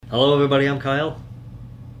Hello, everybody. I'm Kyle,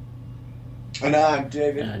 And I'm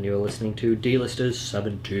David. and you're listening to D-Listers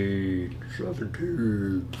 17.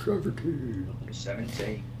 17. 17. Number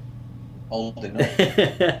 17. Old enough.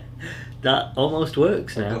 That almost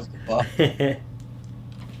works Old now. enough to pop.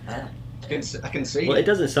 Ah, I can see. Well, it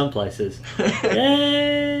does in some places.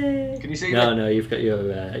 Yay! Can you see No, me? no, you've got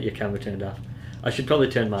your camera turned off. I should probably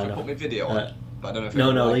turn Should mine I off. put my video on? But I don't know if No,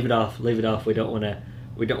 it'll no, like- leave it off. Leave it off. We don't want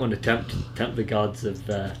to tempt the gods of.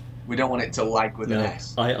 We don't want it to like with an No,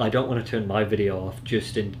 S. I don't want to turn my video off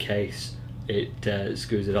just in case it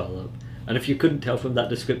screws it all up. And if you couldn't tell from that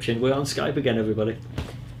description, we're on Skype again, everybody.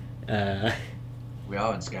 We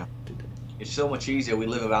are on Skype. It's so much easier. We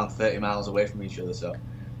live around 30 miles away from each other, so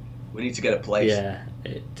we need to get a place.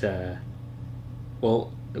 Yeah,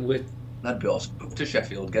 well, with That'd be awesome. Move to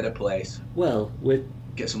Sheffield, get a place, with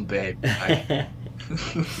get some babe. Right?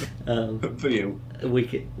 For you.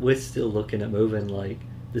 we're still looking at moving. Like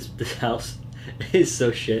this house is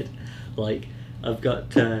so shit. Like I've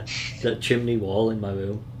got that chimney wall in my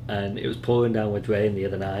room, and it was pouring down with rain the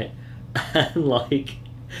other night, and like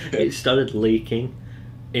it started leaking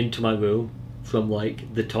into my room from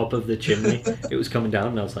like the top of the chimney. It was coming down,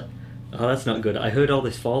 and I was like, oh, that's not good. I heard all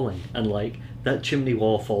this falling, and like that chimney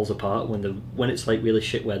wall falls apart when it's like really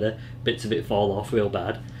shit weather. Bits of it fall off real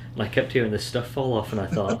bad, and I kept hearing this stuff fall off, and I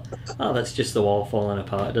thought, oh, that's just the wall falling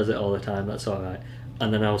apart. It does it all the time. That's all right.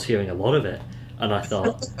 And then I was hearing a lot of it, and I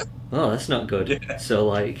thought, oh, that's not good. Yeah. So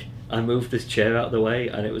like I moved this chair out of the way,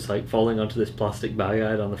 and it was like falling onto this plastic barrier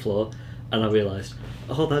I had on the floor, and I realised,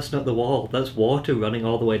 oh, that's not the wall. That's water running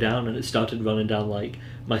all the way down, and it started running down like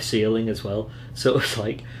my ceiling as well. So it was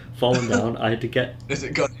like falling down. I had to get Has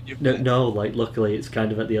it got in your no, like luckily it's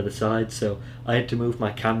kind of at the other side, so I had to move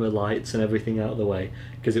my camera lights and everything out of the way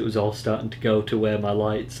because it was all starting to go to where my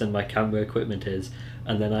lights and my camera equipment is.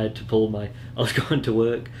 And then I had to I was going to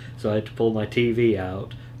work, so I had to pull my TV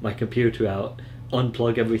out, my computer out,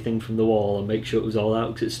 unplug everything from the wall and make sure it was all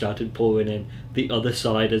out because it started pouring in the other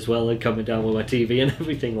side as well and coming down where my TV and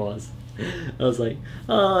everything was. I was like,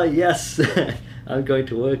 ah, yes, I'm going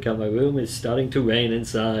to work and my room is starting to rain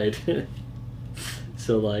inside.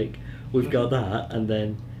 So like we've got that, and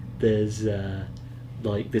then there's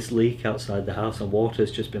like this leak outside the house and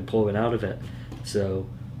water's just been pouring out of it. So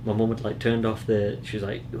my mum had like turned off she was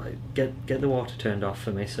like get the water turned off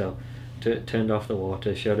for me. So turned off the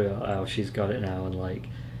water, showed her how she's got it now, and like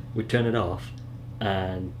we turn it off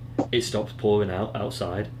and it stops pouring out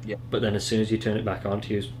outside. Yeah. But then as soon as you turn it back on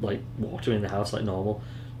to use like water in the house like normal,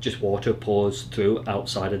 just water pours through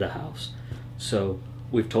outside of the house. So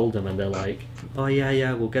we've told them, and they're like, oh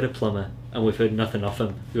yeah, we'll get a plumber. And we've heard nothing off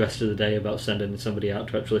them the rest of the day about sending somebody out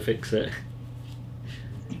to actually fix it.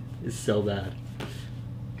 It's so bad.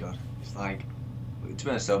 God, it's like, to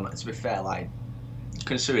be honest, though, to be fair, like,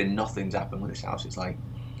 considering nothing's happened with this house, it's like,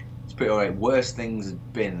 it's pretty alright. Worst things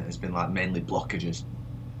has been like mainly blockages.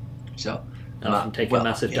 So, From taking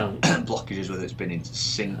massive dumps. blockages, whether it's been into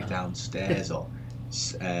sink downstairs or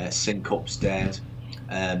sink upstairs.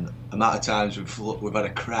 Amount of times we've had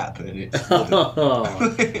a crap and it's flooded. Oh,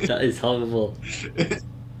 that is horrible.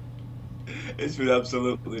 It's been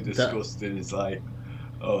absolutely disgusting. It's like,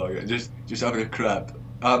 oh my God, just having a crap.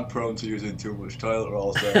 I'm prone to using too much toilet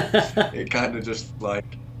roll, so it kind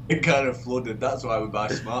of flooded. That's why we buy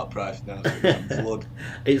Smart Price now, so it doesn't flood.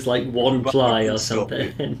 It's like one ply or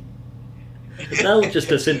something. That'll just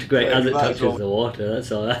disintegrate Yeah, as you it might as touches well. the water.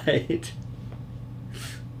 That's all right.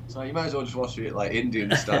 So you might as well just wash it like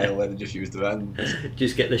Indian style, where they just use their hands.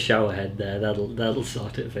 Just get the shower head there. That'll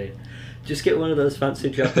sort it for you. Just get one of those fancy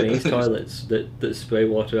Japanese toilets that spray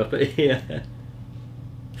water up at here.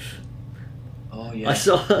 Oh yeah. I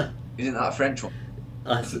saw. Isn't that a French one?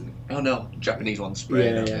 Oh no, Japanese one spray.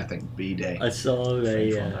 Yeah, That's yeah. I think B-Day. I saw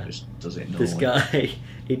French one that just does it. this normally. guy.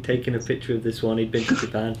 He'd taken a picture of this one. He'd been to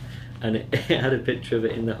Japan, and it had a picture of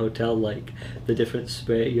it in the hotel, like the different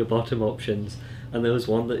spray at your bottom options. And there was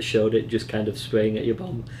one that showed it just kind of spraying at your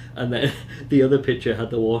bum, and then the other picture had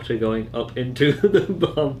the water going up into the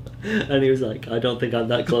bum, and he was like, "I don't think I'm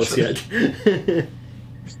that close yet."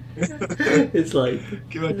 It's like,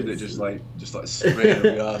 Can you imagine it just like spraying up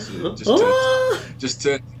your arse and it oh! just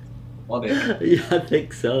turn on it. Yeah, I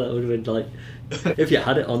think so. That would have been like, if you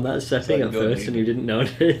had it on that setting like at you don't first need and you didn't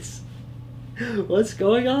notice. What's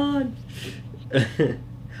going on?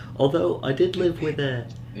 Although I did live with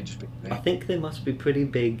It'd just be I think they must be pretty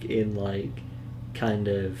big in like kind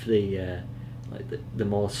of the the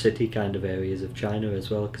more city kind of areas of China as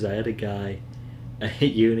well. Because I had a guy at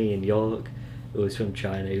uni in York who was from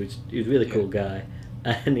China. He was a really cool guy,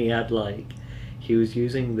 and he had like he was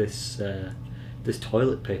using this this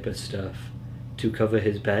toilet paper stuff to cover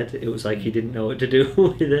his bed. It was like he didn't know what to do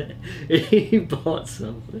with it. He bought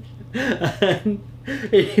some, and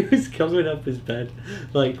he was covering up his bed.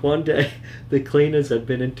 Like one day, the cleaners had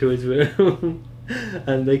been into his room,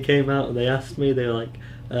 and they came out and they asked me. They were like,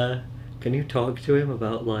 "Can you talk to him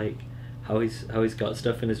about like how he's got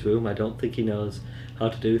stuff in his room? I don't think he knows how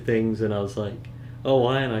to do things." And I was like, "Oh,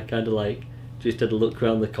 why?" And I kind of like just had a look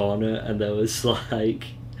around the corner, and there was like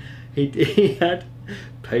he had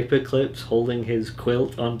paper clips holding his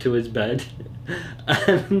quilt onto his bed,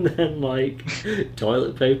 and then like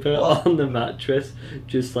toilet paper on the mattress,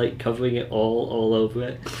 just like covering it all over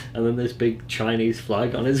it, and then this big Chinese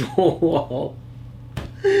flag on his wall.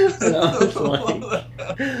 And I was like,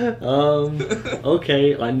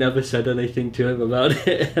 okay, I never said anything to him about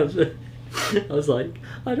it ever. I was like,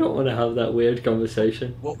 I don't want to have that weird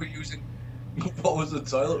conversation. What were you using? What was the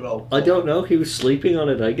toilet roll for? I don't know, he was sleeping on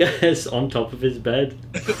it, I guess, on top of his bed.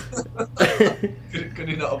 Could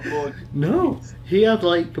he not afford? No, he had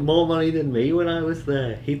like more money than me when I was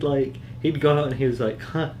there. He'd go out and he was like,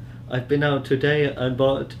 I've been out today and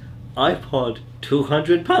bought iPod,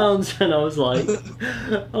 £200, and I was like,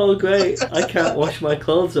 oh great, I can't wash my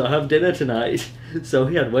clothes or have dinner tonight. So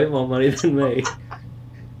he had way more money than me.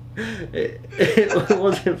 It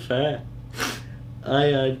wasn't fair. I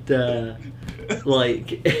had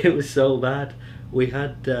like it was so bad. We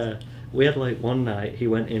had like one night he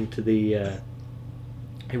went into the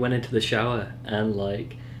shower and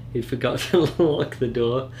like he'd forgot to lock the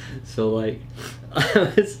door. So like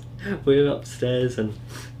we were upstairs and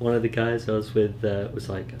one of the guys I was with was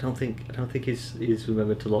like, I don't think he's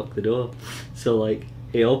remembered to lock the door. So like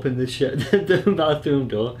he opened the bathroom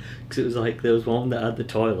door, because it was like there was one that had the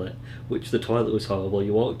toilet, which the toilet was horrible.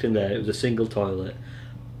 You walked in there, it was a single toilet.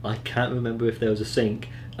 I can't remember if there was a sink,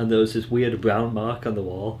 and there was this weird brown mark on the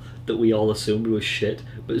wall that we all assumed was shit,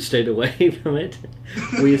 but stayed away from it.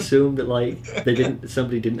 We assumed that like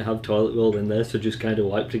somebody didn't have toilet roll in there, so just kind of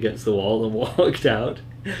wiped against the wall and walked out.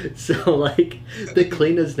 So like the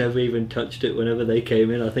cleaners never even touched it whenever they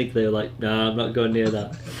came in. I think they were like, nah, I'm not going near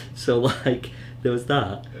that. So like there was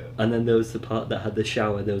that, and then there was the part that had the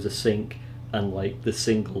shower. There was a sink and like the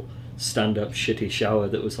single stand-up shitty shower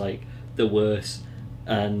that was like the worst.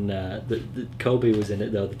 And the Kobe was in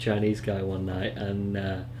it though, the Chinese guy, one night,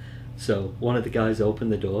 and so one of the guys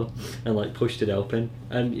opened the door and like pushed it open,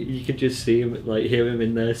 and you could just see him, like hear him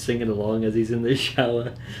in there singing along as he's in the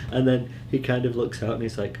shower, and then he kind of looks out and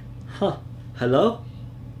he's like, hello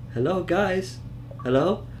guys,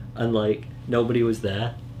 hello, and like nobody was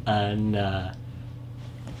there, and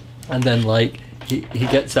then like he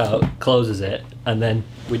gets out, closes it, and then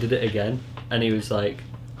we did it again, and he was like,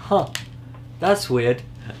 that's weird,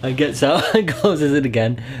 and gets out and closes it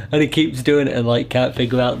again, and he keeps doing it and like can't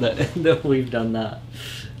figure out that we've done that.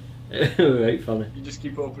 Right, funny. You just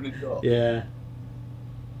keep opening the door. Yeah.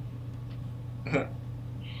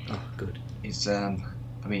 Oh, good. It's I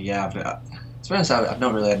mean, yeah. To be honest, I've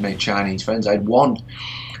not really had many Chinese friends. I had one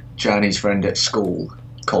Chinese friend at school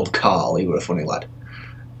called Carl. He was a funny lad.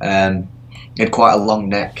 He had quite a long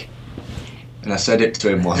neck, and I said it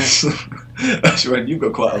to him once. I just went, "You've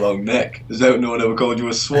got quite a long neck." As though no one ever called you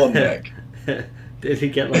a swan neck. Did he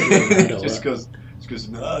get like a just because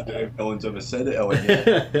no, Dave, no one's ever said it. I went,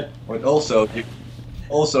 yeah. I went, also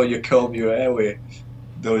you comb your hair with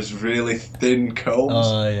those really thin combs.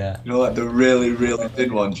 Oh yeah. You know, like the really really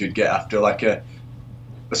thin ones you'd get after like a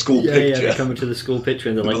school picture. Yeah, they come into the school picture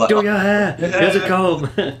and they're like, "Do your hair. Here's a comb."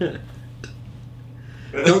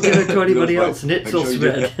 Don't give it to anybody else. Nits will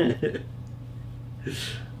spread.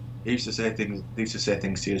 They used to say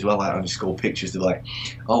things to you as well, like on your school pictures. They're like,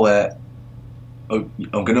 I'm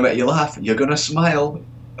gonna make you laugh. You're gonna smile,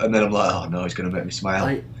 and then I'm like, oh no, he's gonna make me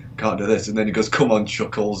smile. Can't do this. And then he goes, come on,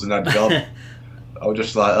 Chuckles, and I'd gone. I was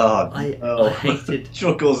just like, I hated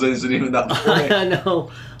Chuckles isn't even that funny. I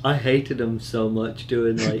know. I hated them so much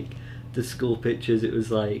doing like the school pictures. It was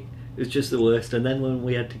just the worst. And then when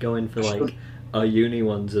we had to go in for like our uni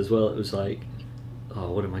ones as well, it was like,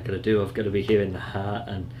 oh, what am I gonna do? I've got to be here in the hat,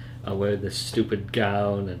 and I wear this stupid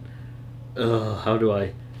gown, and how do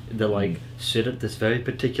I? They're like, sit at this very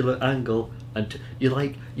particular angle, and you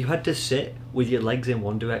had to sit with your legs in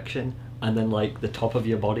one direction, and then like the top of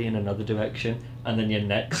your body in another direction, and then your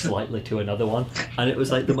neck slightly to another one, and it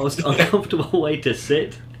was like the most uncomfortable way to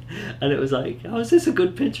sit, and it was like, oh, is this a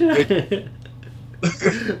good picture?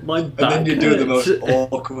 My back and then you do the most hurts.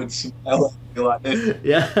 awkward smile. You're like this.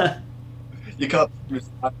 Yeah. You can't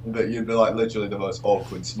smile, but you'd be like literally the most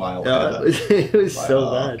awkward smile ever. It was like,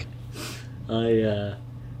 so bad.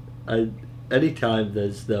 I anytime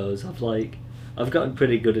there's those, I've gotten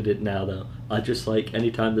pretty good at it now though. I just like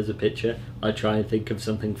anytime there's a picture, I try and think of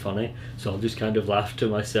something funny. So I'll just kind of laugh to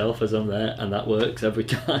myself as I'm there, and that works every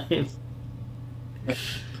time.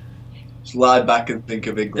 Just lie back and think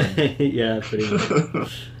of England. Yeah, pretty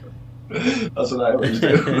much. That's what I always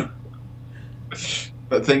do.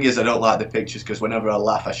 But the thing is, I don't like the pictures because whenever I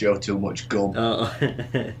laugh, I show too much gum. Oh.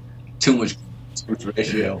 Too much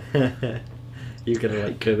ratio. You gotta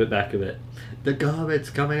like curve it back a bit. The garbage's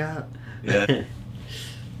coming out. Yeah.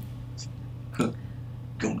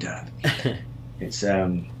 Gum dab. It's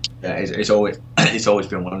always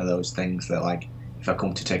been one of those things that like if I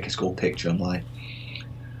come to take a school picture, I'm like,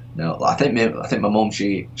 no. I think my mum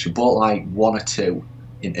she bought like one or two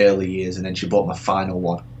in early years, and then she bought my final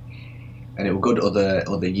one, and it was good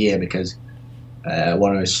other year because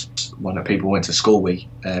one of the people we went to school with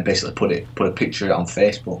basically put a picture on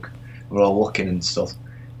Facebook. We're all looking and stuff,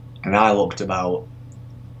 and I looked about.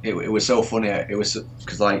 It was so funny. It was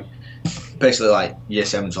because like basically like year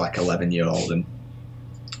 7's like 11-year-old and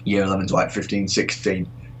year 11's like 15, 16.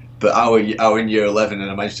 But I were in year 11 and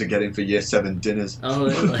I managed to get in for year 7 dinners. Oh,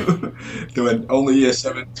 really? They went only year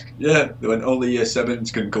 7. Yeah, they went only year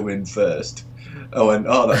 7s can come in first. I went,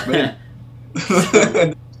 oh, that's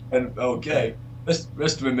me. and okay,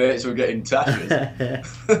 rest of my mates were getting tashes.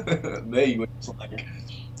 Me was like,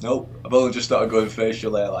 nope. I've only just started going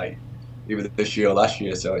facial hair like either this year or last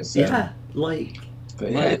year, so it's yeah, like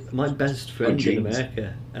yeah. my best friend in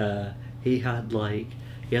America, he had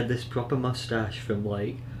this proper mustache from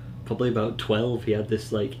like probably about 12. He had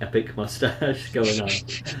this like epic mustache going on,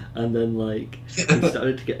 and then like he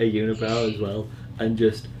started to get a unibrow as well, and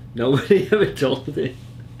just nobody ever told him.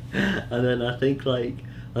 And then I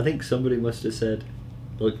think somebody must have said,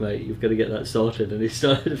 look mate, you've got to get that sorted, and he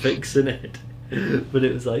started fixing it. But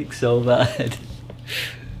it was like so bad.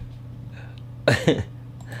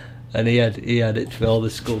 And he had it for all the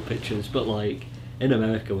school pictures, but like in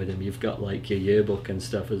America with him, you've got like your yearbook and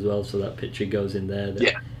stuff as well, so that picture goes in there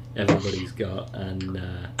that everybody's got, and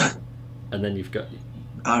then you've got.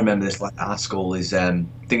 I remember this like our school is thing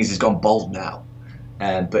is he's gone bald now,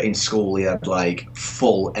 but in school he had like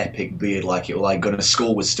full epic beard, like it was like going to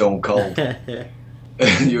school with Stone Cold.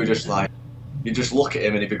 And you were just like, you just look at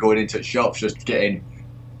him, and if you're going into shops just getting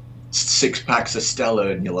 6 packs of Stella,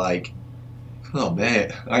 and you're like, oh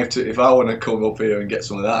mate, I have to. If I want to come up here and get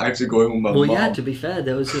some of that, I have to go in with my mom. Well, yeah. To be fair,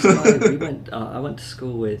 there was this guy I went to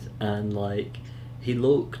school with, and like he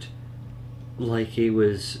looked like he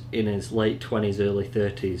was in his late 20s, early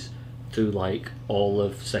 30s through like all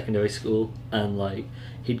of secondary school, and like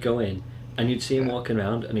he'd go in, and you'd see him walking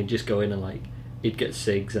around, and he'd just go in and like he'd get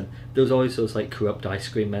cigs, and there was always those like corrupt ice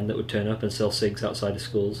cream men that would turn up and sell cigs outside of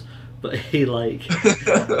schools. But he like,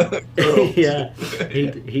 yeah,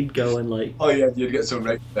 he'd go and like. Oh yeah, you'd get some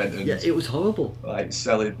red Bentons. Yeah, it was horrible. Like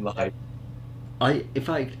selling like. In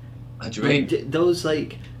fact, what do you mean? Those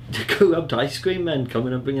like corrupt ice cream men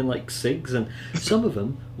coming and bringing like cigs, and some of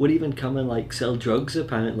them would even come and like sell drugs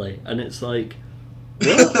apparently, and it's like.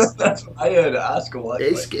 What? That's what I heard at our school. Like,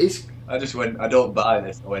 it's. I just went. I don't buy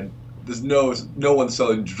this. I went. There's no one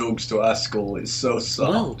selling drugs to our school. It's so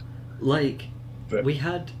soft. Well, like we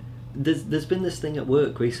had. There's been this thing at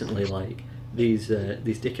work recently, like these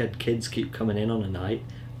dickhead kids keep coming in on a night,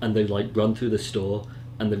 and they like run through the store,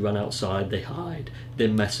 and they run outside, they hide, they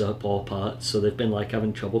mess up all parts, so they've been like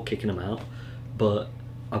having trouble kicking them out. But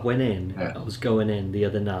I went in, I was going in the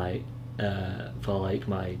other night for like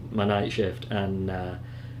my night shift, and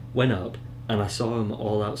went up, and I saw them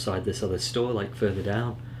all outside this other store like further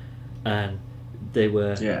down, and they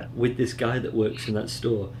were with this guy that works in that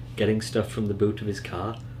store getting stuff from the boot of his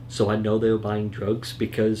car. So I know they were buying drugs,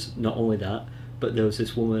 because not only that, but there was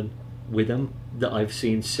this woman with them that I've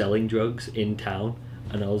seen selling drugs in town,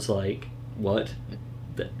 and I was like, what?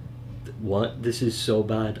 What? This is so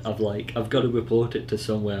bad. I've got to report it to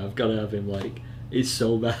somewhere. I've got to have him like, it's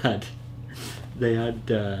so bad. They had.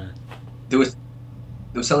 They were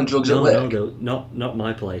selling drugs at work? No, not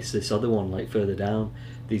my place. This other one, like further down.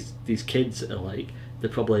 These kids are like, they're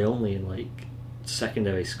probably only in like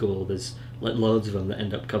secondary school. There's like loads of them that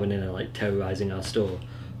end up coming in and like terrorizing our store,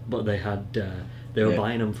 but they were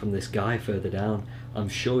buying them from this guy further down. I'm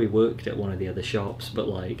sure he worked at one of the other shops, but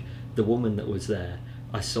like the woman that was there,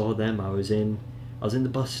 I saw them. I was in the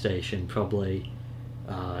bus station probably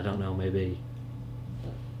I don't know, maybe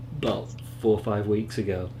about 4 or 5 weeks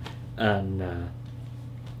ago, and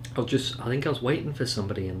I think I was waiting for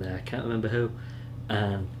somebody in there. I can't remember who,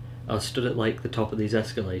 and I was stood at like the top of these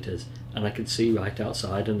escalators, and I could see right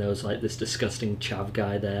outside, and there was like this disgusting chav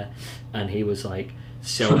guy there, and he was like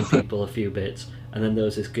selling people a few bits, and then there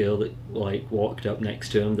was this girl that like walked up next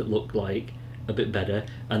to him that looked like a bit better,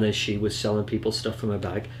 and then she was selling people stuff from her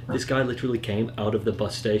bag. This guy literally came out of the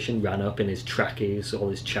bus station, ran up in his trackies, all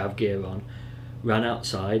his chav gear on, ran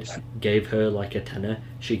outside, gave her like a tenner,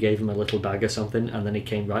 she gave him a little bag or something, and then he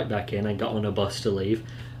came right back in and got on a bus to leave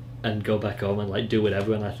and go back home and like do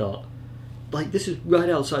whatever. And I thought, like, this is right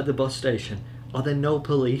outside the bus station. Are there no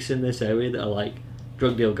police in this area that are like,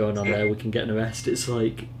 drug deal going on there, we can get an arrest? It's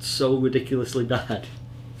like so ridiculously bad.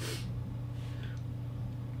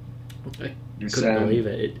 I couldn't believe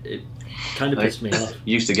it. It kind of pissed me off.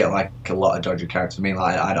 You used to get like a lot of dodgy characters. I mean,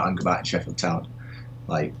 like I had a hang about in Sheffield Town.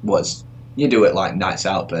 Like, you do it like nights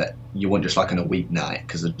out, but you wouldn't just like on a weeknight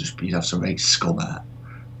because you'd have some really scum out.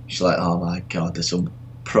 She's like, oh my god, there's some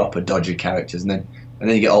proper dodgy characters, and then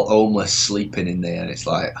you get all homeless sleeping in there, and it's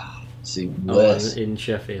like, it's even worse. In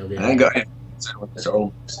Sheffield, yeah. I ain't got any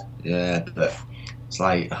homeless. Yeah, but it's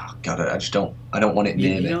like, oh god, I don't want it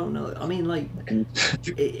near me. You don't know. I mean, like,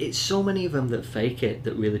 it's so many of them that fake it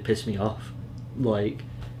that really piss me off. Like,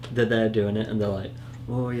 they're there doing it, and they're like,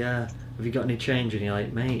 oh yeah, have you got any change? And you're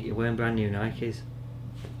like, mate, you're wearing brand new Nikes.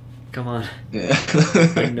 Come on. Yeah.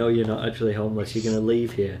 I know you're not actually homeless. You're going to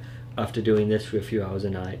leave here after doing this for a few hours a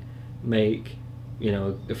night, make,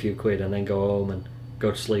 a few quid, and then go home and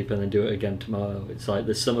go to sleep and then do it again tomorrow. It's like,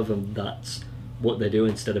 there's some of them that's what they do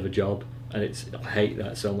instead of a job, and I hate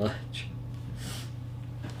that so much.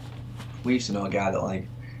 We used to know a guy that like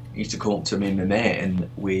used to come up to me and my mate, and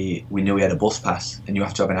we knew he had a bus pass, and you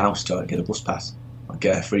have to have an house to get a bus pass, like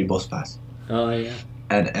get a free bus pass. Oh yeah.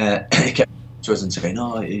 And he kept to us and saying,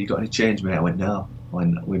 "Oh, you got any change, mate?" I went, "No."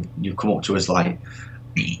 When you've come up to us like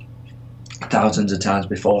thousands of times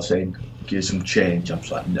before saying, "Give us some change," I'm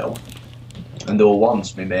just like, "No." And there were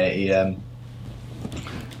once, my mate, he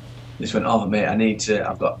just went, "Oh mate, I need to get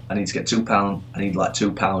 £2. I need like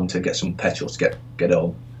 £2 to get some petrol to get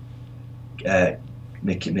home. My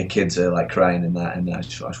kids are like crying and that, and I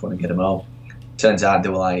just want to get them home." Turns out they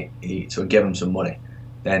were like, so he gave him some money.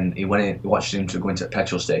 Then he went in, he watched him to go into a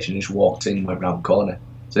petrol station. He just walked in, went round the corner.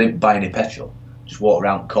 So he didn't buy any petrol. Just walked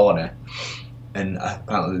around the corner, and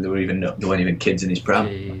apparently there weren't even kids in his pram.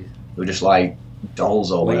 Jeez. They were just like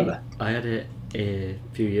dolls or whatever. I had it a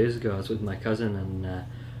few years ago. I was with my cousin, and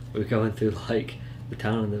we were going through like the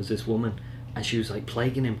town, and there was this woman, and she was like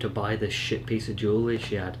plaguing him to buy this shit piece of jewellery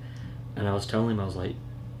she had. And I was telling him, I was like,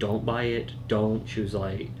 don't buy it, don't. She was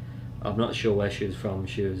like, I'm not sure where she was from.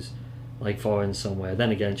 She was like foreign somewhere.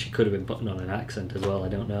 Then again, she could have been putting on an accent as well, I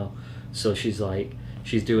don't know. So she's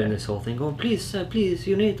doing this whole thing, going, "Please sir, please,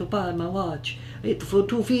 you need to buy my watch.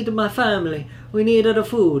 To feed my family. We need other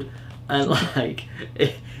food." And like,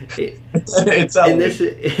 in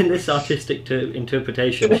this artistic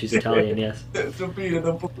interpretation, she's Italian, yes. We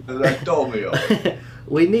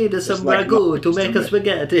need some ragu to make a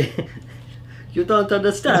spaghetti. You don't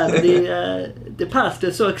understand, the pasta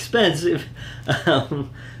is so expensive.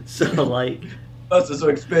 So like, pasta's so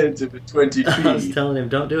expensive at 20p. I was telling him,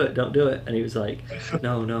 don't do it, and he was like,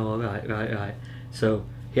 no, all right. So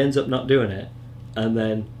he ends up not doing it, and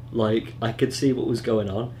then like I could see what was going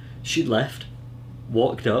on. She left,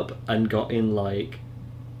 walked up and got in like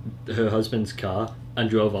her husband's car and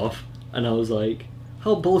drove off, and I was like,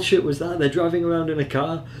 how bullshit was that? They're driving around in a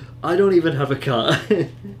car. I don't even have a car.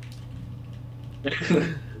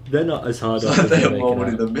 They're not as hard on. They have more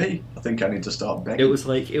money than me. I think I need to start begging. It was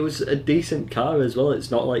a decent car as well.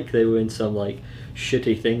 It's not like they were in some like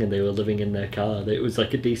shitty thing and they were living in their car. It was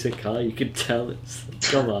like a decent car. You could tell.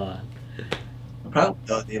 Come on.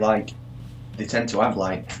 Apparently, they tend to have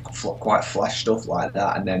like quite flash stuff like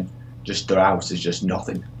that, and then just their house is just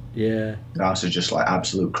nothing. Yeah. The house is just like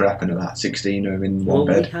absolute crap, and about 16 of them in one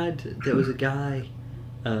bed. There was a guy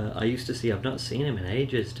I used to see. I've not seen him in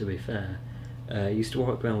ages, to be fair. He used to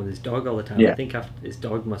walk around with his dog all the time. Yeah. I think after his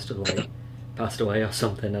dog must have like passed away or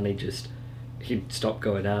something, and he'd stopped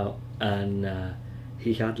going out, and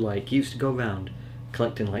he used to go around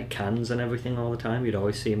collecting like cans and everything all the time. You'd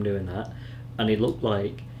always see him doing that, and he looked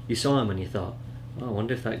like, you saw him and you thought, oh, I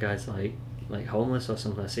wonder if that guy's like homeless or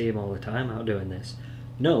something. I see him all the time out doing this.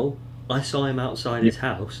 No, I saw him outside his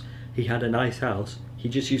house. He had a nice house. He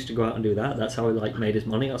just used to go out and do that. That's how he like made his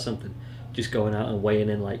money or something. Just going out and weighing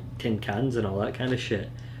in like tin cans and all that kind of shit.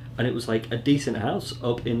 And it was like a decent house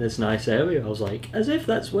up in this nice area. I was like, as if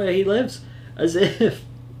that's where he lives. As if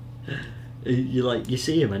you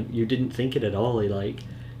see him and you didn't think it at all.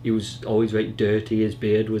 He was always very dirty. His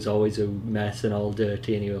beard was always a mess and all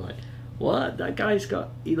dirty, and you were like, what? That guy's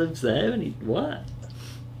he lives there, and what?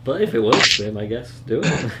 But if it works for him, I guess, do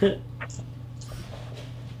it.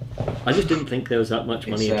 I just didn't think there was that much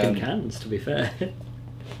money in tin cans, to be fair.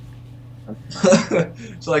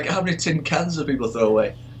 So like, how many tin cans do people throw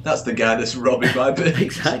away? That's the guy that's robbing my bins.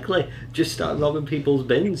 Exactly. Just start robbing people's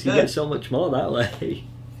bins. You get so much more that way.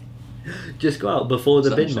 Just go out before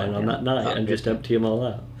the bin man on that night and just empty them all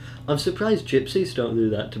out. I'm surprised gypsies don't do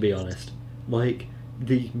that, to be honest. Like,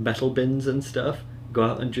 the metal bins and stuff, go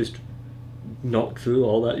out and just knock through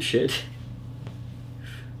all that shit.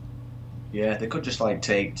 Yeah, they could just like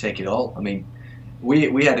take it all. I mean,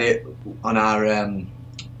 we had it on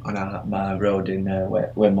my road in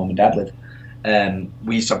where Mum and Dad live.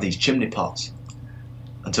 We used to have these chimney pots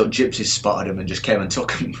until gypsies spotted them and just came and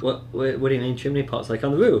took them. What do you mean chimney pots? Like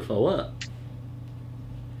on the roof or what?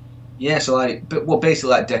 Yeah, so like,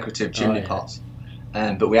 basically like decorative chimney pots.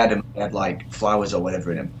 But we had like flowers or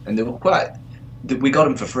whatever in them, and they were we got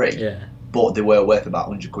them for free. Yeah. But they were worth about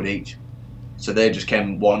 100 quid each. So they just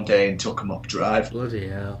came one day and took them up drive. Bloody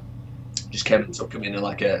hell. Just came and took them in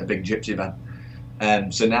like a big gypsy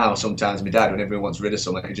van. So now sometimes my dad, whenever he wants rid of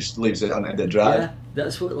something, he just leaves it on the drive. Yeah,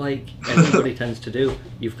 that's what like everybody tends to do.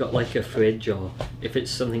 You've got like a fridge, or if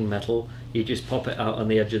it's something metal, you just pop it out on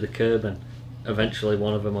the edge of the curb, and eventually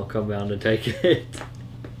one of them will come round and take it.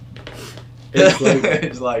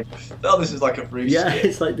 It's like, no, this is like a free skip.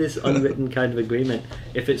 It's like this unwritten kind of agreement.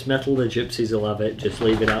 If it's metal, the gypsies will have it. Just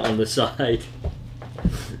leave it out on the side.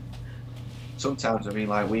 Sometimes, I mean,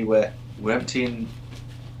 like we're emptying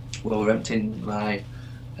my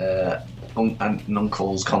an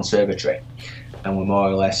uncle's conservatory, and we're more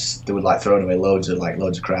or less, they were like throwing away loads of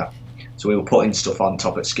crap. So we were putting stuff on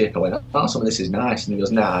top at skip. I went, oh, some of this is nice, and he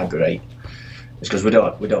goes, nah, great. It's because we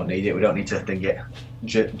don't need it. We don't need to think it.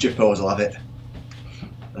 Jippos will have it.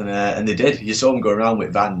 And they did. You saw them go around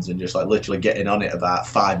with vans and just like literally getting on it about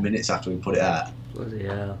 5 minutes after we put it out. Bloody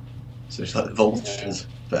hell. So it's like the vultures.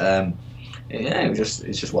 But yeah, it's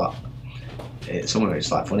just what. Some of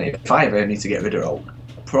it's like funny. If I ever need to get rid of old,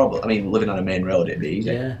 probably. I mean, living on a main road, it'd be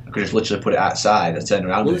easy. Yeah. I could just literally put it outside and turn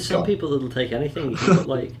around. Well, there's some people that'll take anything. You can put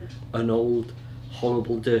like an old,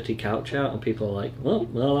 horrible, dirty couch out, and people are like, well,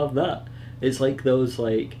 I'll have that. It's like those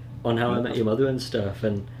like on How I Met Your Mother and stuff,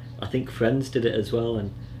 and I think Friends did it as well,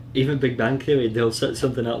 and even Big Bang Theory, they'll set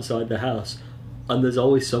something outside the house, and there's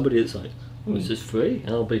always somebody that's like, oh, this is free,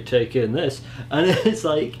 I'll be taking this. And it's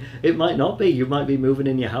like, it might not be. You might be moving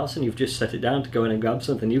in your house and you've just set it down to go in and grab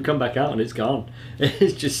something. You come back out and it's gone.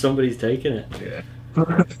 It's just somebody's taking it. Yeah.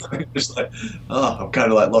 Just like, oh, I've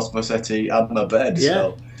kind of like lost my settee and my bed,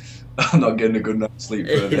 so I'm not getting a good night's sleep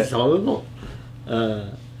for a bit. It's horrible.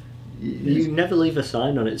 You never leave a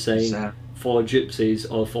sign on it saying, for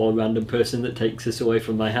gypsies or for a random person that takes this away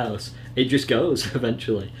from my house. It just goes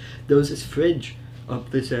eventually. There was this fridge up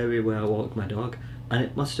this area where I walk my dog, and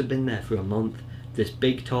it must have been there for a month. This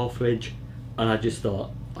big tall fridge, and I just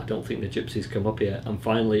thought, I don't think the gypsies come up here, and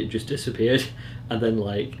finally it just disappeared. And then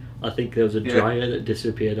like, I think there was a dryer that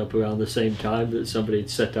disappeared up around the same time that somebody had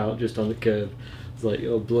set out just on the curb. It's like,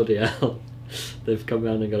 oh bloody hell, they've come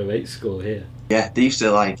around and got a rate score here. Yeah, they used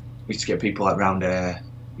to get people like round there.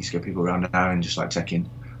 Used to get people around there and just like checking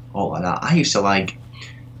all like that. I used to like.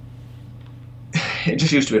 It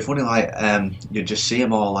just used to be funny. Like you'd just see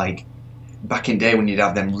them all like back in day when you'd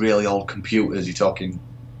have them really old computers. You're talking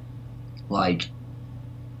like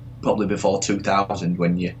probably before 2000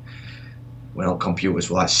 when all computers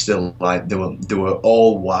were like still like they were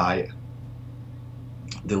all white.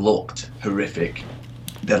 They looked horrific.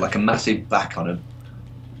 They had like a massive back on them,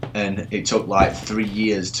 and it took like 3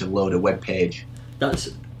 years to load a web page. That's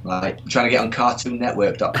like trying to get on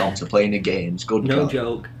CartoonNetwork.com to play any games. Good no God.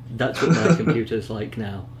 joke. That's what my computer's like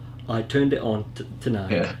now. I turned it on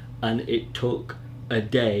tonight, and it took a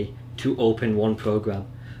day to open one program.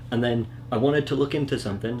 And then I wanted to look into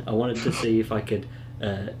something. I wanted to see if I could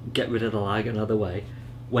get rid of the lag another way.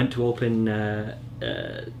 Went to open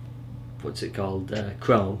what's it called?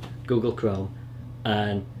 Chrome, Google Chrome,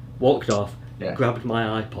 and walked off. Grabbed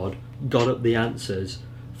my iPod, got up the answers,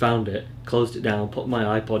 found it, closed it down, put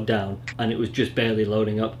my iPod down, and it was just barely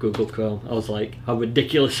loading up Google Chrome. I was like, how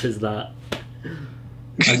ridiculous is that?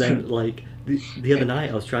 And then like the other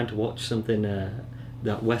night I was trying to watch something,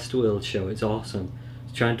 that Westworld show, it's awesome. I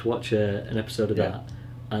was trying to watch an episode of that,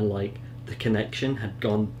 and like the connection had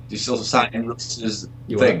gone. Do you still sign in Russ's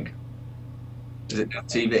thing? Is it on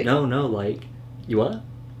TV? No, like, you what?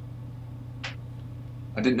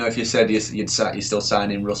 I didn't know if you said you're still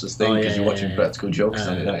signing Russ's thing because you're watching Practical Jokes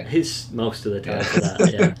on it, right? His most of the time for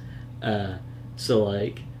that, so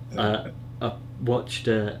like, I watched,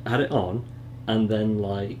 had it on, and then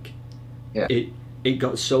like, it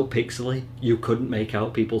got so pixely you couldn't make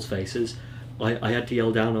out people's faces. I had to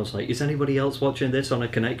yell down. I was like, "Is anybody else watching this on a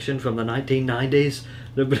connection from the 1990s?"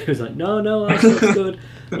 And everybody was like, "No, that's good."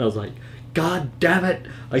 And I was like, God damn it!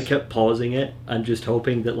 I kept pausing it and just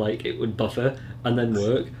hoping that like it would buffer and then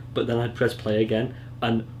work, but then I'd press play again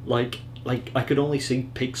and like I could only see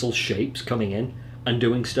pixel shapes coming in and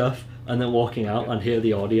doing stuff and then walking out and hear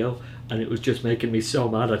the audio, and it was just making me so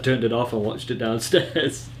mad I turned it off and watched it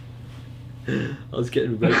downstairs. I was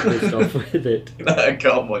getting very pissed off with it. I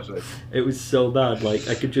can't watch this. It was so bad, like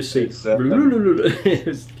I could just see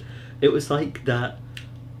it was like that,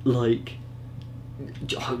 like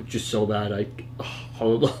just so bad,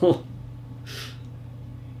 horrible.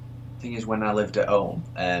 Thing is, when I lived at home,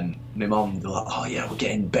 my mum was like, "Oh yeah, we're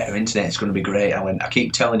getting better internet. It's going to be great." I went, "I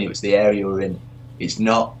keep telling you, it's the area we're in. It's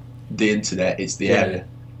not the internet. It's the area,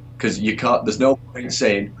 because you can't. There's no point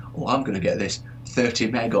saying, "Oh, I'm going to get this 30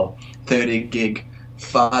 meg or 30 gig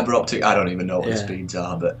fiber optic." I don't even know what the speeds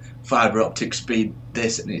are, but fiber optic speed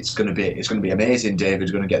this, and it's going to be amazing.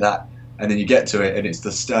 David's going to get that, and then you get to it, and it's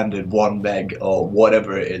the standard 1 meg or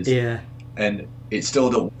whatever it is. Yeah. And it still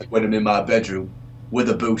don't work when I'm in my bedroom with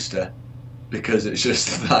a booster, because it's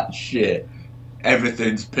just that shit.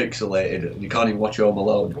 Everything's pixelated and you can't even watch Home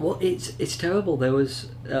Alone. Well, it's terrible. There was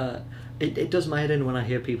it does my head in when I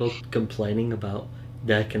hear people complaining about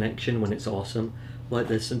their connection when it's awesome. Like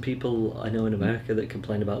there's some people I know in America that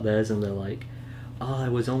complain about theirs, and they're like, "Oh, I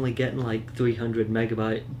was only getting like 300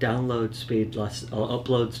 megabyte download speed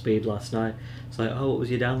upload speed last night." It's like, "Oh, what was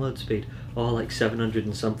your download speed?" "Oh, like 700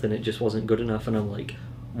 and something. It just wasn't good enough." And I'm like,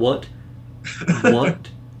 "What? What?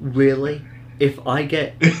 Really? If I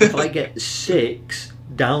get 6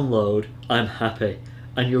 download, I'm happy,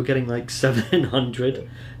 and you're getting like 700.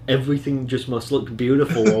 Everything just must look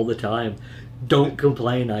beautiful all the time. Don't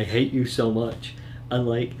complain. I hate you so much." And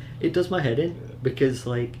like it does my head in, because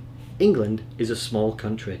like England is a small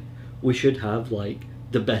country. We should have like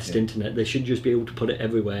the best internet. They should just be able to put it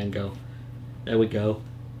everywhere and go, "There we go.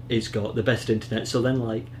 It's got the best internet." So then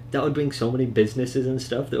like that would bring so many businesses and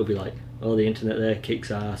stuff that would be like, "Oh, the internet there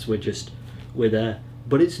kicks ass. We're there."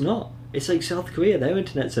 But it's not. It's like South Korea. Their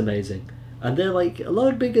internet's amazing, and they're like a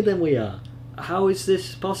lot bigger than we are. How is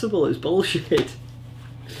this possible? It's bullshit.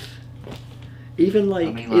 Even like,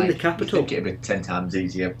 in the capital, I think it'd be 10 times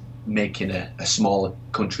easier making a smaller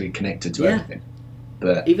country connected to everything.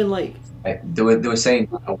 But even like they were saying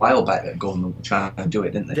a while back that government were trying to do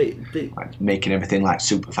it, didn't they? Like making everything like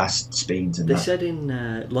super fast speeds. And they said in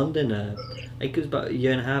London, I think it was about a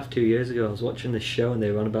year and a half, 2 years ago, I was watching this show and they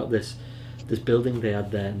were on about this building they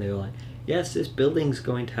had there, and they were like, "Yes, this building's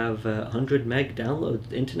going to have 100 meg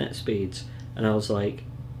download internet speeds." And I was like,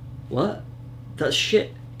 "What? That's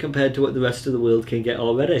shit compared to what the rest of the world can get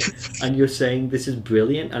already." And you're saying this is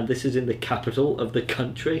brilliant and this is in the capital of the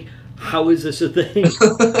country? How is this a thing?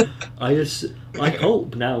 I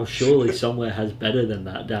hope now surely somewhere has better than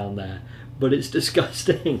that down there, but it's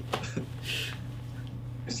disgusting.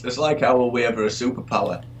 It's like, how were we ever a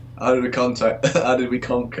superpower? How did we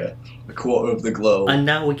conquer a quarter of the globe? And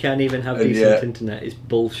now we can't even have decent internet. It's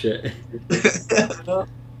bullshit. It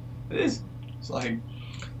is. It's like,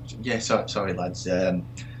 yeah, sorry lads.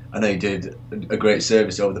 I know you did a great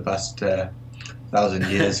service over the past 1,000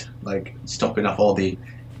 years, like stopping off all the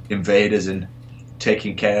invaders and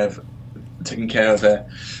taking care of them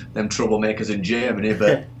troublemakers in Germany.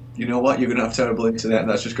 But you know what? You're going to have terrible internet, and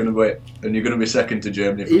that's just going to wait, and you're going to be second to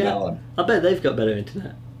Germany from now on. I bet they've got better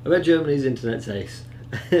internet. I bet Germany's internet's ace.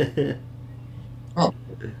 Oh,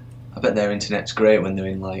 I bet their internet's great when they're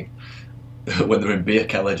in when they're in beer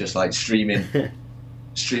cellar, just like streaming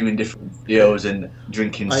different videos and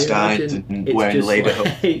drinking steins and wearing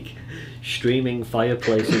lederhosen. Like streaming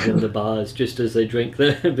fireplaces in the bars just as they drink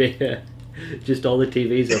their beer. Just all the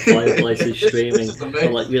TVs are fireplaces streaming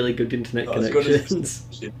on like really good internet connections.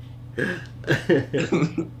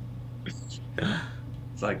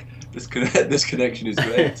 It's like, this connection is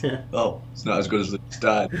great. Oh, it's not as good as the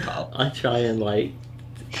Stein, pal. I try and like,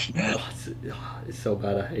 it's so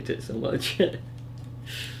bad. I hate it so much.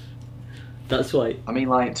 That's why. I mean,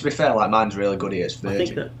 like, to be fair, like mine's really good here. It's Virgin. I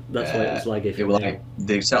think that's why it was like, if it were like,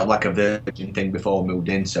 they set up like a Virgin thing before we moved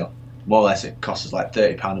in, so more or less it costs us like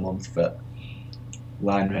 £30 a month for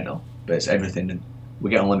line rental, but it's everything, and we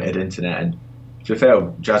get unlimited internet. And to be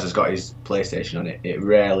fair, Jazz has got his PlayStation on it. It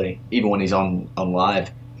rarely, even when he's on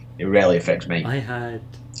live, it rarely affects me.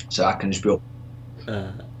 So I can just be.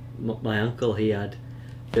 My uncle,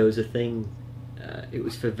 there was a thing. It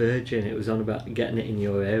was for Virgin. It was on about getting it in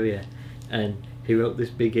your area. And he wrote this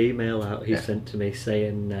big email out he sent to me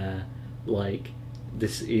saying, like,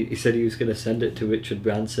 this. He said he was going to send it to Richard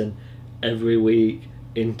Branson every week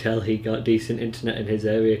until he got decent internet in his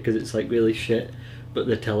area, because it's like really shit. But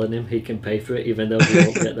they're telling him he can pay for it even though he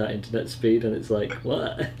won't get that internet speed, and it's like,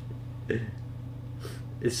 what?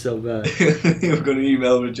 It's so bad. You're going to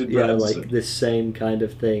email Richard Yeah, Branson. like this same kind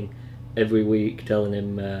of thing every week, telling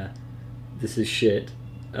him this is shit.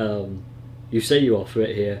 You say you offer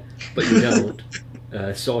it here, but you don't.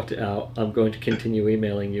 Sort it out. I'm going to continue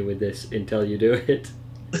emailing you with this until you do it.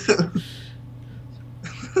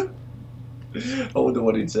 I wonder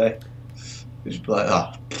what he'd say. He'd just be like,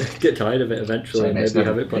 ah. Get tired of it eventually, and Sorry, maybe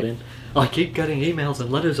have it put in. I keep getting emails and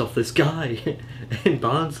letters off this guy in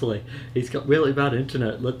Barnsley. He's got really bad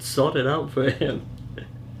internet. Let's sort it out for him.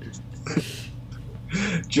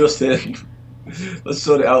 Just him. Let's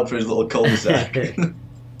sort it out for his little cul-de-sac.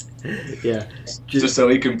 Yeah. Just so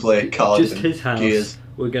he can play cards Just and his house. Gears.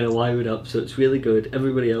 We're going to wire it up so it's really good.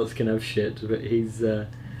 Everybody else can have shit, but he's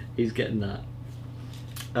getting that.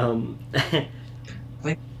 I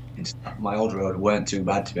think my old road weren't too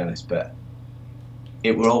bad, to be honest, but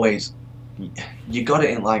it were always, you got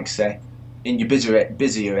it in, like, say, in your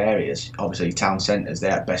busier areas, obviously town centres, they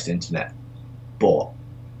had best internet, but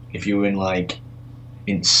if you were in, like,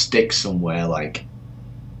 in sticks somewhere, like,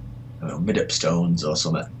 I don't know, Mid-Upstones or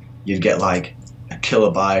something, you'd get like a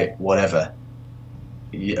kilobyte, whatever,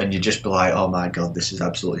 and you'd just be like, oh my god, this is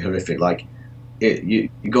absolutely horrific. Like, you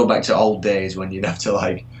go back to old days when you'd have to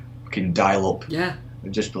like fucking dial up, Yeah.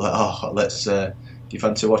 and just be like, oh, let's. Do you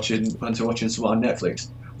fancy watching something on Netflix?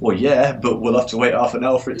 Well, yeah, but we'll have to wait half an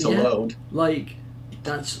hour for it to Yeah. load. Like,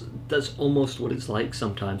 that's almost what it's like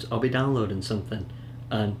sometimes. I'll be downloading something,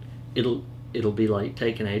 and it'll be like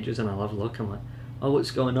taking ages, and I'll have a look. I'm like, oh,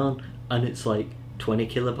 what's going on? And it's like 20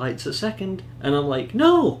 kilobytes a second, and I'm like,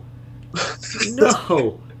 no,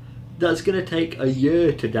 that's gonna take a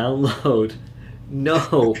year to download.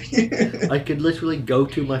 No, I could literally go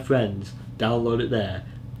to my friends, download it there,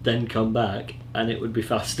 then come back, and it would be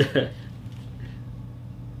faster.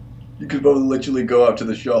 You could probably literally go out to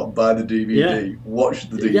the shop, buy the DVD, Yeah. watch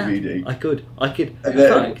the DVD. Yeah, I could. And In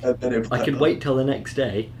fact, then I could wait till the next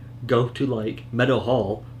day, go to like Meadow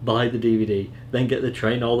Hall, buy the DVD, then get the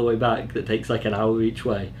train all the way back that takes like an hour each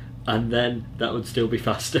way, and then that would still be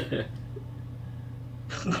faster.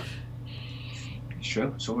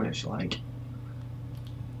 Sure, so much like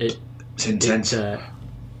It's intense.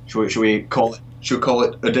 Should we call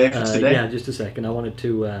it a day for today? Yeah, just a second. I wanted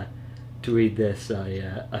to read this.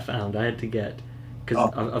 I found I had to get,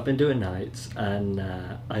 because I've been doing nights, and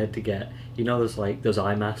I had to get, you know, there's like those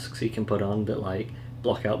eye masks you can put on that like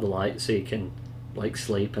block out the light so you can like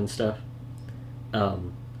sleep and stuff.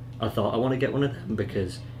 I thought I want to get one of them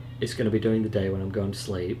because it's going to be during the day when I'm going to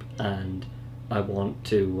sleep, and I want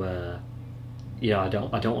to I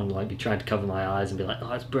don't want to like be trying to cover my eyes and be like,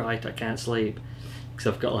 oh, it's bright, I can't sleep, because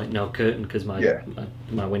I've got like no curtain because my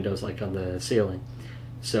window's like on the ceiling.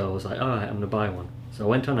 So I was like, alright, I'm going to buy one. So I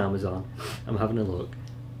went on Amazon, I'm having a look,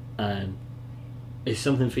 and it's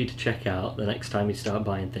something for you to check out the next time you start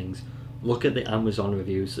buying things. Look at the Amazon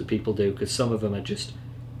reviews that people do, because some of them are just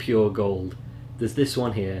pure gold. There's this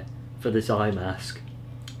one here for this eye mask,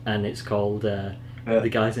 and it's called, the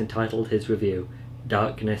guy's entitled his review,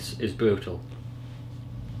 Darkness is Brutal.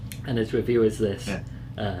 And his review is this.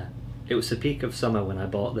 It was the peak of summer when I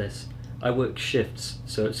bought this. I work shifts,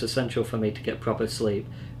 so it's essential for me to get proper sleep,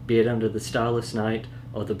 be it under the starless night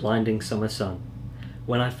or the blinding summer sun.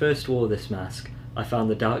 When I first wore this mask, I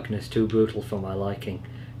found the darkness too brutal for my liking.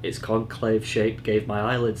 Its concave shape gave my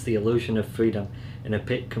eyelids the illusion of freedom in a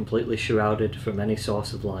pit completely shrouded from any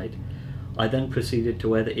source of light. I then proceeded to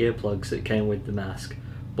wear the earplugs that came with the mask.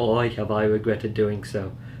 Boy, have I regretted doing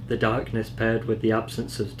so. The darkness paired with the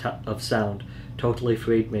absence of sound totally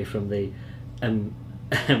freed me from the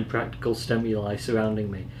impractical stimuli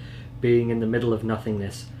surrounding me. Being in the middle of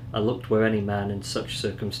nothingness, I looked where any man in such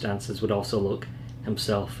circumstances would also look,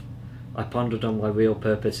 himself. I pondered on my real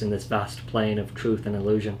purpose in this vast plane of truth and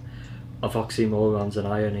illusion, of oxymorons and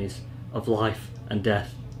ironies, of life and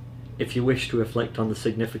death. If you wish to reflect on the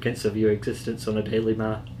significance of your existence on a daily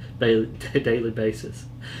basis,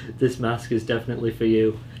 this mask is definitely for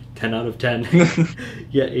you. 10 out of 10.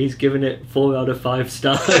 Yeah, he's given it 4 out of 5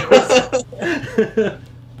 stars.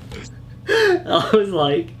 I was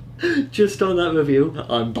like, just on that review,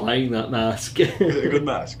 I'm buying that mask. Is it a good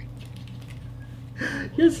mask?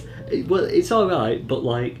 Yes, well, it's alright, but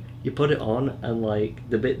like, you put it on and like,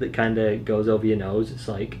 the bit that kind of goes over your nose, it's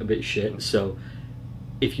like a bit shit, so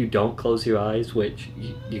if you don't close your eyes, which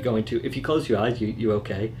you're going to, if you close your eyes, you're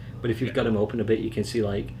okay, but if you've got them open a bit, you can see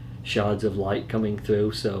like shards of light coming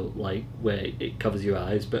through, so like where it covers your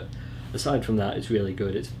eyes. But aside from that, it's really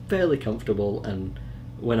good. It's fairly comfortable, and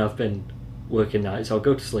when I've been working nights, I'll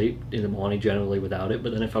go to sleep in the morning generally without it,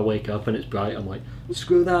 but then if I wake up and it's bright, I'm like,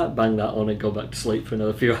 screw that, bang that on and go back to sleep for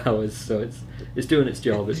another few hours. So it's doing its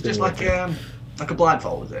job. It's just like Like a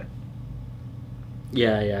blindfold, is it?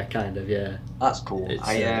 Yeah, kind of, yeah. That's cool. It's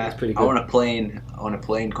I pretty good. want a plane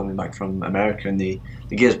coming back from America, and the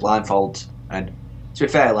gear's blindfold. And to be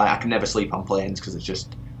fair, like I can never sleep on planes because it's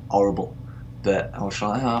just horrible. But I was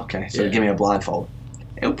like, oh, okay, so give me a blindfold.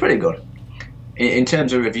 It was pretty good. In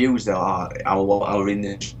terms of reviews, though, I was reading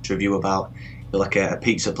this review about like a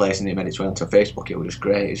pizza place, and it made its way onto Facebook. It was just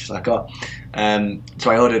great. It's just like, oh, so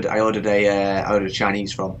I ordered a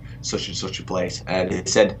Chinese from such and such a place. They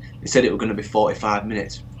said it was going to be 45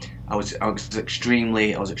 minutes. I was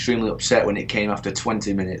extremely upset when it came after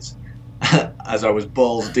 20 minutes, as I was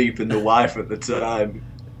balls deep in the wife at the time.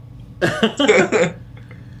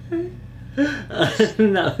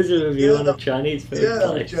 That was a review on a Chinese food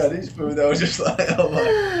place. Yeah, Chinese food. I was just like, oh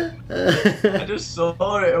my. I just saw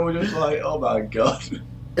it and was just like, oh my god.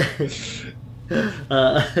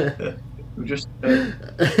 Just.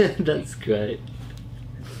 That's great.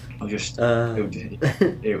 I'm just.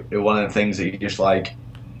 It one of the things that you just like.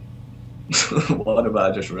 What have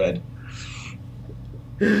I just read?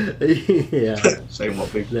 Yeah. Saying what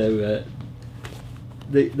people.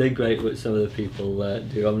 They're great what some of the people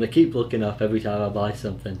do. I'm gonna keep looking up every time I buy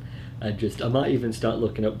something. I might even start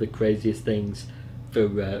looking up the craziest things for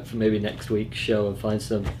maybe next week's show and find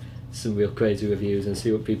some real crazy reviews and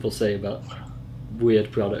see what people say about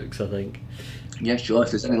weird products. I think. Yeah, sure.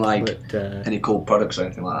 If there's any any cool products or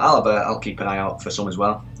anything like that, I'll keep an eye out for some as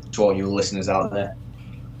well. To all you listeners out there.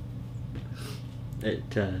 It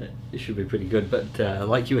should be pretty good. But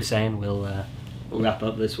like you were saying, we'll wrap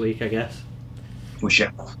up this week, I guess. We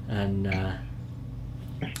shall. And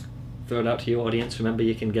throw it out to your audience. Remember,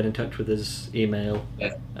 you can get in touch with us, email.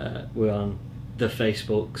 Yeah. We're on the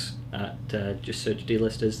Facebooks at just search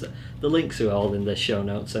D-Listers. The links are all in the show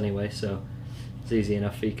notes anyway, so it's easy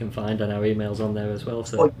enough for you can find, and our email's on there as well.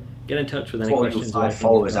 So get in touch with any questions. 5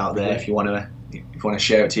 followers out there if you want to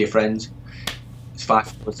share it to your friends. It's 5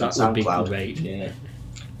 followers on SoundCloud. That would be great. Yeah.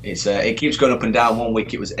 It's it keeps going up and down. One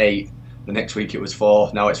week it was 8, the next week it was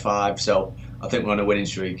 4, now it's 5. So I think we're on a winning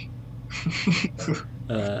streak.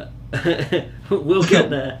 We'll get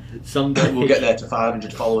there someday. We'll get there to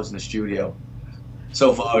 500 followers in the studio.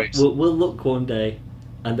 So far, we'll look one day,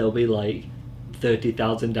 and there'll be like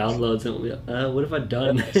 30,000 downloads, and we'll be, what have I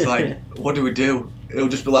done? It's like, what do we do? It'll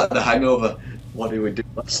just be like The Hangover. What did we do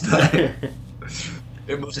last night?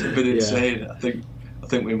 It must have been insane. I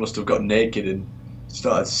think we must have got naked and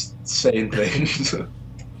started saying things.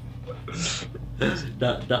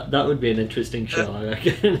 That would be an interesting show, I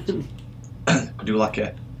reckon. Could do like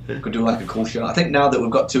a cool show. I think now that we've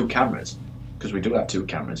got 2 cameras, because we do have 2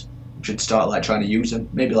 cameras, we should start like trying to use them.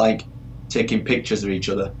 Maybe like taking pictures of each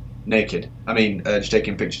other naked. I mean, just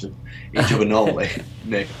taking pictures of each other normally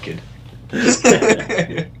naked.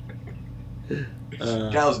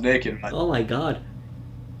 Gal's naked. Right? Oh my god!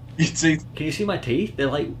 Can you see my teeth? They're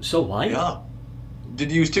like so white. Yeah.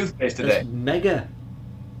 Did you use toothpaste today? That's mega.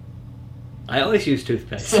 I always use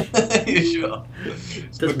toothpaste. You sure?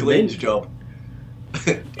 It's McLean's job.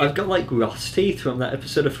 I've got like Ross teeth from that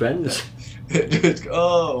episode of Friends.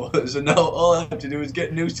 So now all I have to do is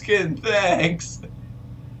get new skin. Thanks.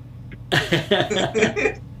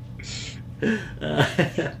 But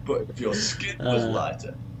if your skin was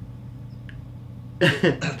lighter.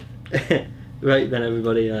 Right then,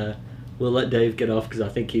 everybody. We'll let Dave get off because I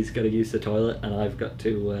think he's got to use the toilet, and I've got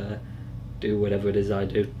to do whatever it is I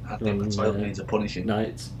do. I think the toilet needs a punishing.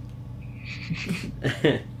 Nights.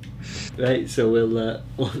 Right, so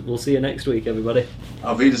we'll see you next week, everybody.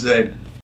 Auf Wiedersehen.